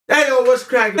what's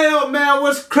cracking? Hey, yo, man,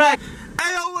 what's cracking?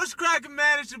 Hey, yo, what's cracking,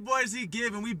 man? It's your boy Z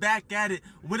Gibb, and we back at it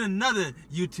with another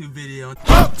YouTube video.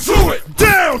 Up to it,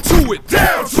 down to it,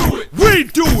 down to it. We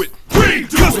do it,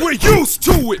 cause we're used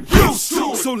to it,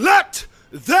 So let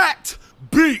that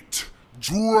beat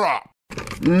drop.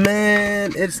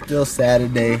 Man, it's still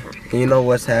Saturday, and you know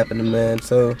what's happening, man.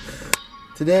 So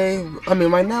today,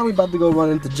 right now we about to go run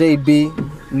into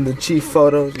JB in the Chief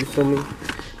Photos, you feel me?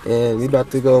 And we about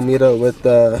to go meet up with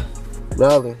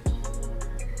Rawle.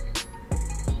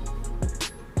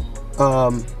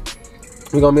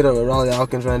 We gonna meet up with Rawle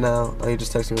Alkins right now. Oh, he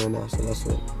just texted me right now, so that's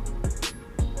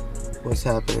what's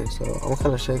happening. So I'm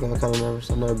kind of shaking, I'm kind of nervous.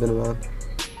 I've never been around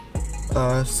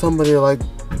somebody like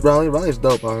Rawle. Rawle's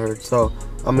dope, I heard. So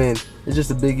I mean, it's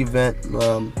just a big event.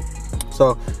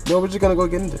 So you know, we're just gonna go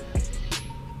get into it.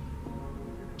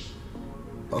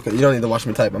 Okay, you don't need to watch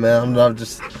me type, man. I'm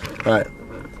just all right.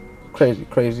 Crazy.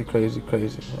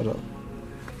 Hold on.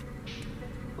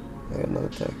 I got another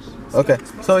text. Okay,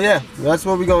 so yeah, that's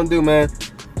what we're gonna do, man.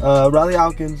 Rawle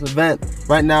Alkins event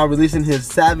right now, releasing his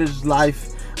Savage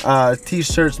Life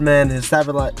t-shirts, man. His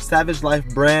Savage Life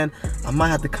brand. I might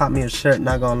have to cop me a shirt,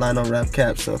 not gonna lie, no rap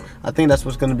cap. So I think that's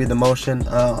what's gonna be the motion.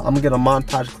 I'm gonna get a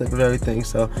montage clip of everything,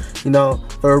 so you know,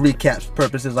 for a recap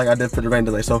purposes, like I did for the rain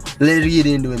delay. So let's get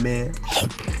into it, man.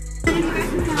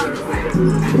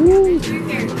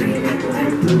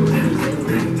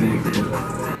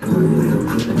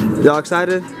 Y'all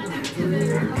excited?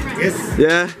 Yes.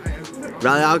 Yeah?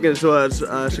 Rawle Alkins was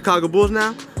Chicago Bulls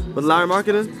now with Larry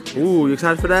Marketing. Ooh, you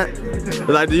excited for that?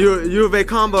 Like the U of A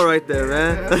combo right there,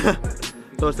 man.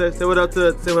 So say what up to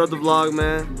the vlog,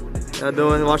 man. Y'all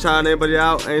doing? Want to shout anybody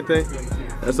out? Anything?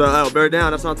 That's Bear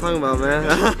Down. That's what I'm talking about,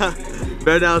 man.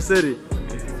 Bear Down City.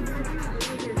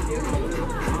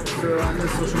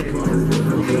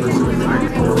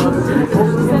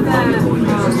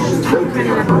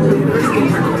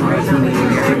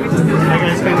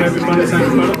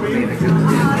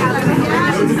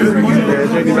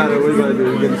 Think about it. What are you gonna do?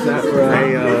 You getting a snap for hey,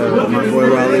 my boy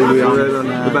Rawle? We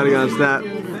about to get on snap.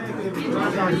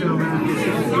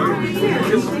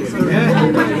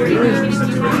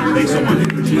 Thanks so much.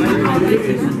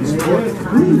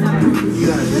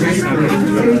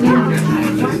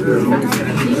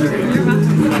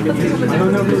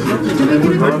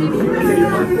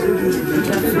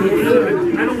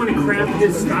 I don't want to cramp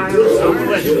his style, so I'm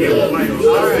glad you get it.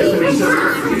 Alright.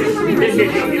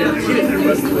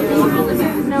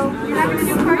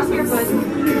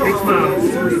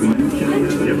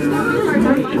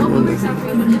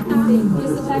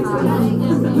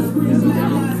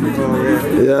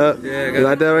 Yeah. You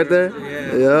like that right there?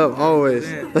 Yeah. Yep, always.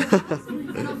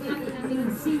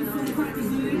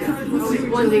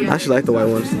 I actually like the white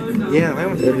ones. Yeah, white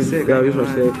ones are sick. Yeah, these are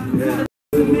sick. Yeah.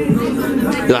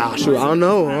 Shoot, I don't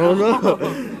know.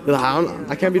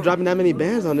 I can't be dropping that many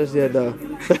bands on this yet, though.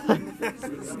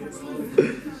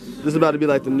 This is about to be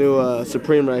like the new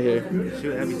Supreme right here.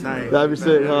 Shoot, that'd be tight. That'd be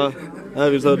sick, huh?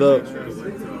 That'd be so dope.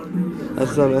 That's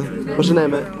what's up, man. What's your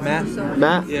name, man? Matt.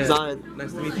 Matt? Yeah. Zion.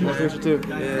 Nice to meet you. Nice to meet you too.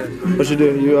 Yeah. What you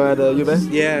do? You at U of A?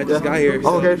 Yeah, I just got here.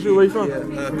 Oh, okay, shoot, where you from?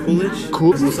 Coolidge.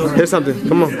 Cool. Here's something.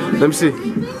 Come on, let me see.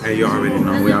 Hey, you already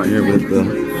know we out here with the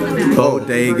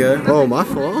Bodega. Oh, my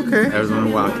fault. Okay. Arizona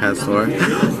Wildcat store.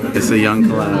 It's a young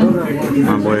collab.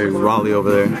 My boy Rawle over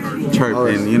there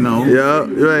chirping, you know. Yeah,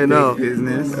 you ain't know.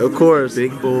 Business. Of course.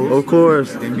 Big Bulls. Of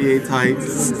course. NBA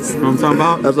tights. You know what I'm talking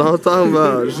about? That's what I'm talking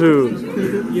about. Shoot.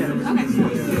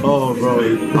 Oh, bro.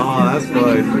 Oh, that's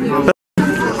fun.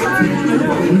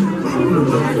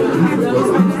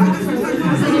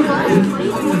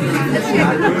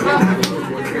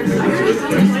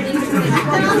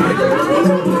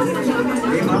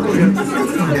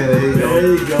 Yeah, there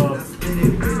you go.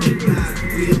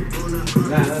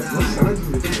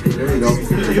 There you go.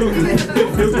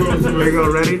 There you go,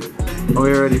 ready? Oh,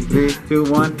 we're ready. 3, 2,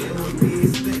 1.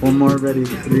 One more, ready.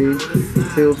 3,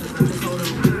 2.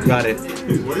 Got it.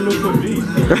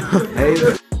 Hey.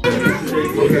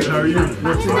 Okay, how are you?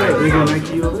 What's your name? We gonna make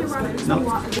you no.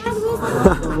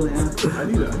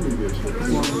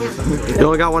 You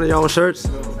only got one of your own shirts?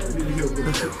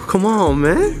 Come on,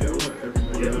 man.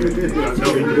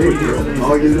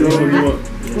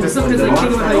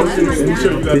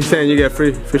 He's saying you get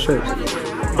free shirts.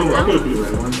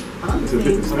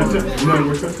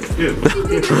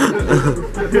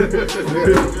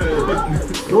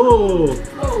 Whoa!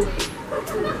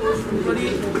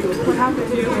 What happened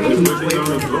to you?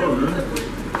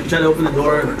 Trying to open the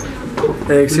door.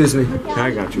 Hey, excuse me.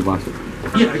 I got you, boss.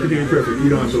 Yeah, I can hear you perfect. You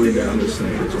don't have to lean down this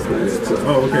thing. It's all right. So,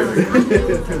 oh, okay.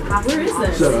 Where is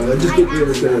this? So, just get the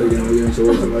other side again. So,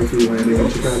 what's it like for you landing in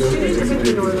Chicago?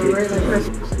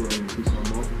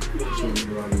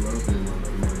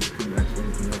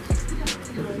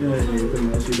 Anything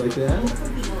else you'd like to add?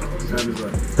 Savage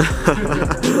life.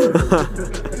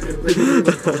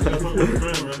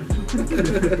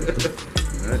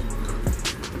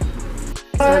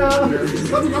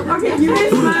 Okay, you guys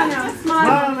smile now.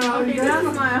 Smile now. Okay, now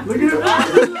smile. Look at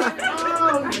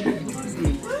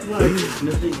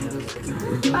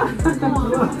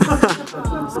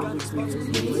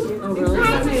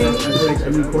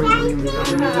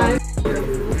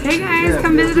Hey guys,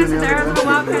 come visit us at the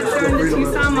Wildcat store in the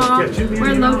Tucson Mall.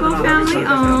 We're local family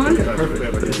owned.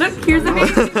 Look, here's the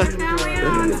baby. We're family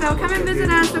owned. So come and visit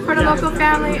us, support a local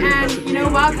family, and you know,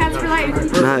 Wildcats for life.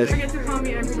 Nice. Forget to call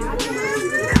me every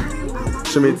day.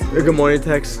 Show me a good morning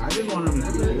text. I just want him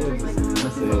to do this.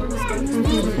 That's it. I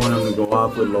just want him to go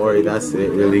off with Lori. That's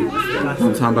it, really. I'm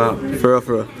talking about, For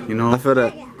real. you know? I feel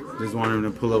that. Just want him to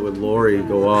pull up with Lori,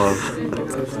 go off,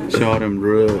 show all them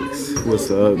drugs. What's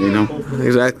up, you know?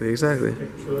 Exactly.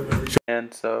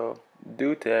 And so,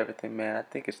 due to everything, man, I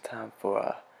think it's time for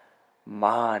a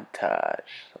montage.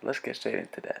 So let's get straight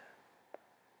into that.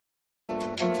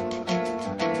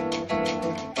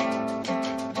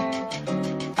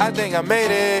 I think I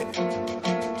made it.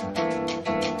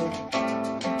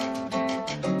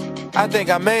 I think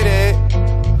I made it.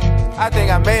 I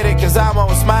think I made it, cause I'm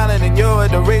always smiling and you're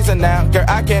the reason now. Girl,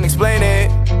 I can't explain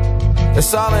it.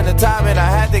 It's all in the timing. I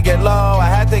had to get low, I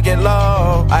had to get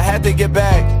low, I had to get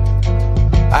back.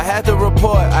 I had to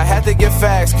report, I had to get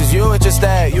facts, cause you were just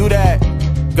that, you that.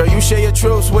 Girl, you share your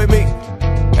truths with me,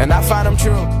 and I find them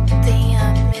true.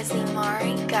 Damn, Missy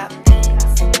Mari got